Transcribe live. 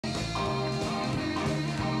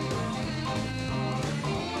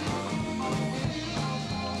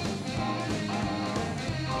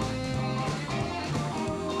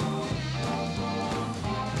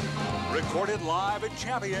Recorded live at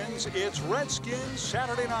Champions, it's Redskins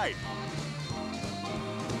Saturday Night.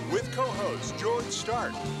 With co-host George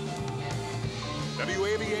Starke,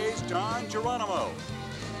 WAVA's Don Geronimo,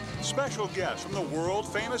 special guest from the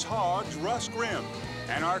world-famous Hogs, Russ Grimm,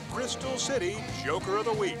 and our Crystal City Joker of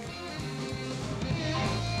the Week.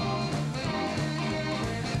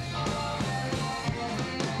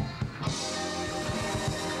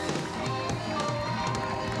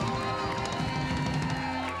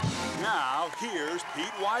 Now, here's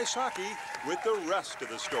Pete Wysocki with the rest of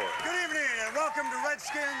the story. Good evening and welcome to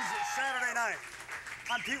Redskins Saturday Night.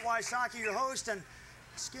 I'm Pete Wysocki, your host, and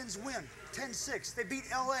Skins win 10-6. They beat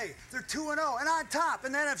LA. They're 2-0 and on top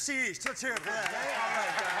in the NFC East. Let's hear it for that.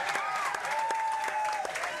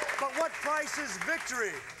 All right, but what price is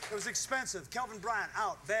victory? It was expensive. Kelvin Bryant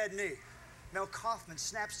out, bad knee. Mel Kaufman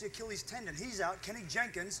snaps the Achilles tendon. He's out. Kenny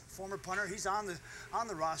Jenkins, former punter, he's on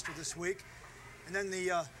the roster this week. And then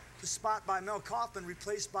the spot by Mel Kaufman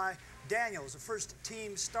replaced by Daniels, a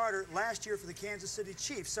first-team starter last year for the Kansas City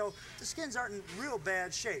Chiefs. So the Skins aren't in real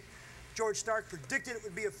bad shape. George Starke predicted it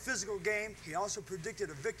would be a physical game. He also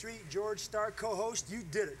predicted a victory. George Starke, co-host, you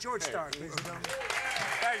did it. George Starke, ladies and gentlemen.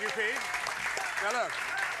 Thank you, Pete. Now look,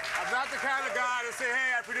 I'm not the kind of guy to say,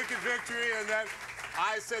 hey, I predicted victory, and then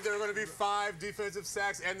I said there were going to be 5 defensive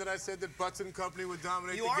sacks, and then I said that Butts and company would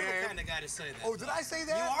dominate the game. You are the kind of guy to say that. Oh, did I say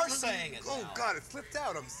that? You are saying it. Oh, God, it slipped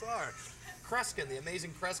out. I'm sorry. Kreskin, the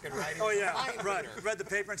amazing Kreskin, right? Oh, yeah, right. Read the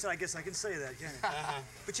paper and said, I guess I can say that, can't I?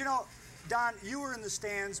 But, you know, Don, you were in the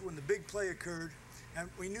stands when the big play occurred, and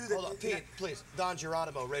we knew that... Hold on, Pete, please. Don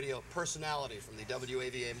Geronimo, radio personality from the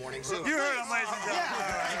WAVA Morning Zoo. You heard him, ladies and gentlemen.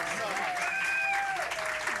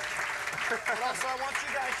 Yeah. And also, I want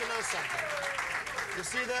you guys to know something. You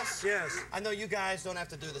see this? Yes. I know you guys don't have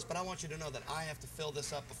to do this, but I want you to know that I have to fill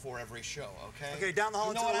this up before every show, okay? Okay, down the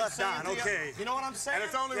hall to the left, Don, okay. You know what I'm saying? And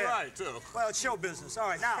it's only right, too. Well, it's show business. All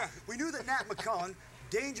right, now, we knew that Nat McCullen,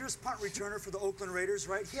 dangerous punt returner for the Oakland Raiders,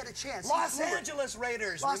 right? He had a chance. Los Angeles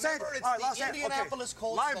Raiders. Los Remember, Angeles. it's All right, the Los Angeles. Indianapolis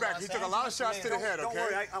Colts. Linebacker, he took a lot of shots to the head, okay?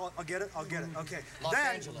 Don't worry, I'll get it, I'll get it, okay. Los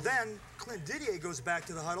Angeles. Then Clint Didier goes back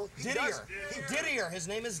to the huddle. Didier, his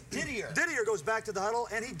name is Didier. Didier goes back to the huddle,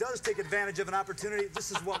 and he does take advantage of an opportunity.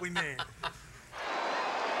 This is what we mean.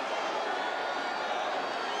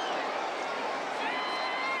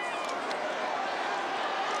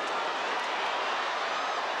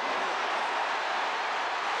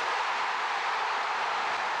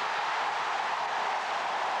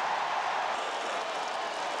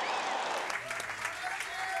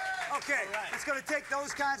 Okay, it's going to take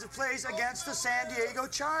those kinds of plays against the San Diego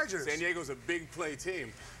Chargers. San Diego's a big play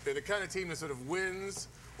team. They're the kind of team that sort of wins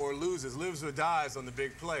or loses, lives or dies on the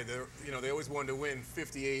big play. They always wanted to win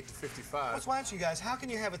 58-55. What's why don't you guys? How can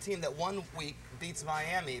you have a team that one week beats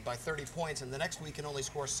Miami by 30 points and the next week can only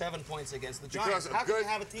score 7 points against the Giants? How can you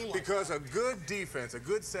have a team like that? Because a good defense, a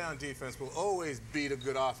good sound defense, will always beat a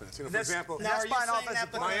good offense. You know, for example,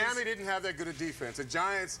 Miami didn't have that good a defense. The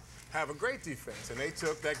Giants have a great defense, and they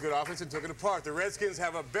took that good offense and took it apart. The Redskins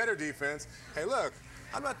have a better defense. Hey, look,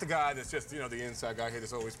 I'm not the guy that's just, the inside guy here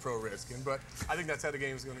that's always pro-Redskin, but I think that's how the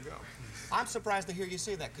game's going to go. I'm surprised to hear you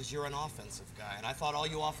say that because you're an offensive guy, and I thought all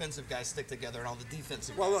you offensive guys stick together and all the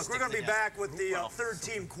defensive guys look, we're going to be back with the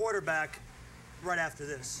third-team quarterback right after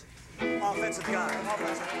this. Offensive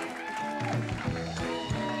guy.